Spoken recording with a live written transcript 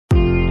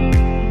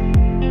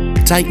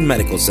Titan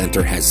Medical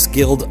Center has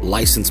skilled,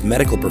 licensed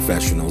medical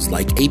professionals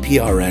like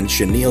APRN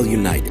Chenille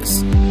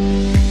Unitas.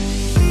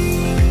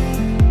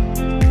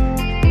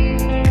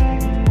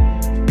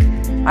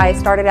 I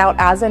started out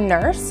as a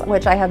nurse,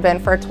 which I have been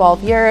for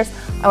 12 years.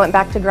 I went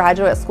back to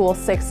graduate school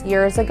 6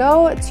 years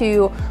ago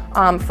to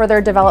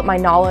further develop my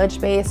knowledge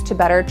base to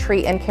better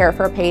treat and care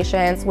for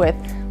patients with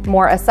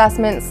more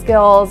assessment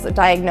skills,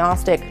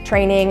 diagnostic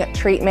training,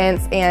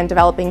 treatments, and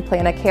developing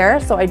plan of care.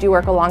 So I do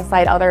work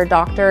alongside other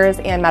doctors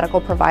and medical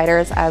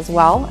providers as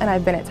well, and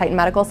I've been at Titan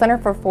Medical Center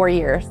for 4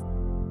 years.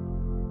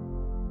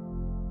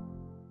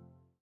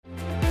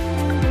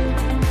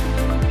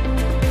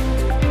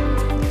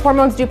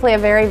 Hormones do play a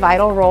very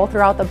vital role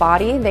throughout the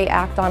body. They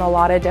act on a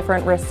lot of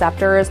different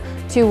receptors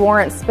to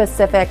warrant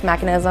specific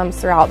mechanisms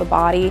throughout the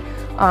body.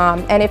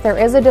 And if there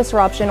is a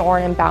disruption or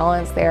an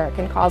imbalance there, it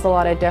can cause a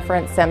lot of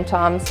different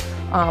symptoms,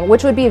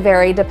 which would be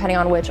varied depending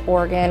on which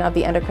organ of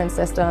the endocrine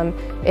system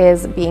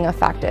is being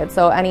affected.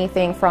 So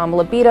anything from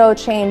libido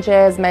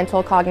changes,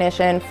 mental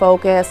cognition,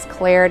 focus,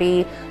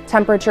 clarity,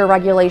 temperature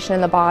regulation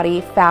in the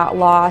body, fat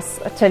loss,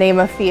 to name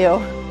a few.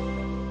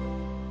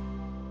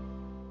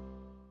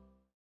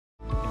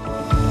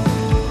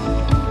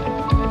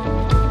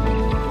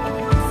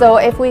 So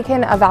if we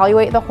can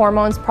evaluate the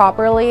hormones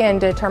properly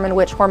and determine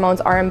which hormones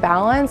are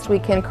imbalanced, we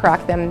can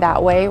correct them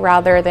that way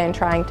rather than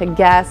trying to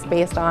guess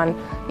based on,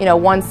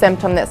 one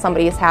symptom that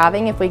somebody is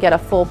having. If we get a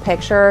full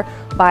picture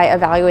by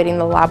evaluating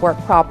the lab work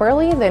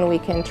properly, then we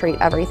can treat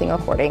everything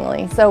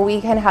accordingly. So we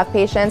can have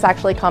patients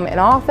actually come in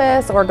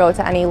office or go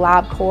to any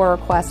LabCorp or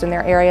Quest in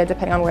their area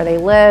depending on where they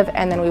live,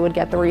 and then we would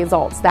get the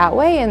results that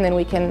way, and then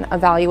we can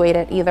evaluate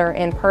it either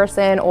in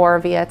person or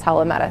via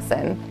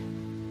telemedicine.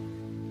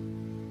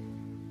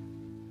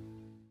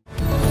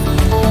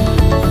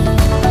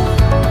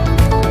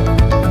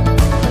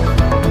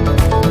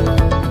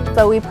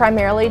 So we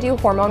primarily do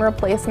hormone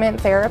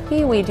replacement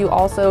therapy. We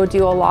also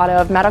do a lot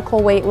of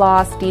medical weight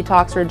loss,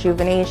 detox,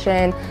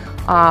 rejuvenation,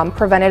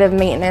 preventative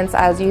maintenance,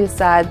 as you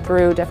said,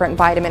 through different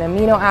vitamin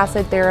amino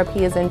acid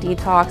therapies and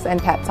detox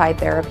and peptide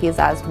therapies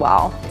as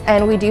well.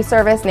 And we do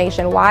service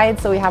nationwide,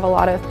 so we have a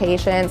lot of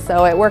patients.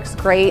 So it works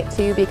great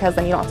too, because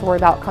then you don't have to worry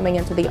about coming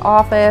into the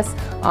office.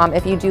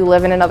 If you do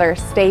live in another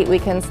state, we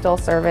can still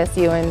service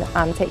you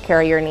and take care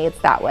of your needs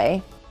that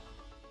way.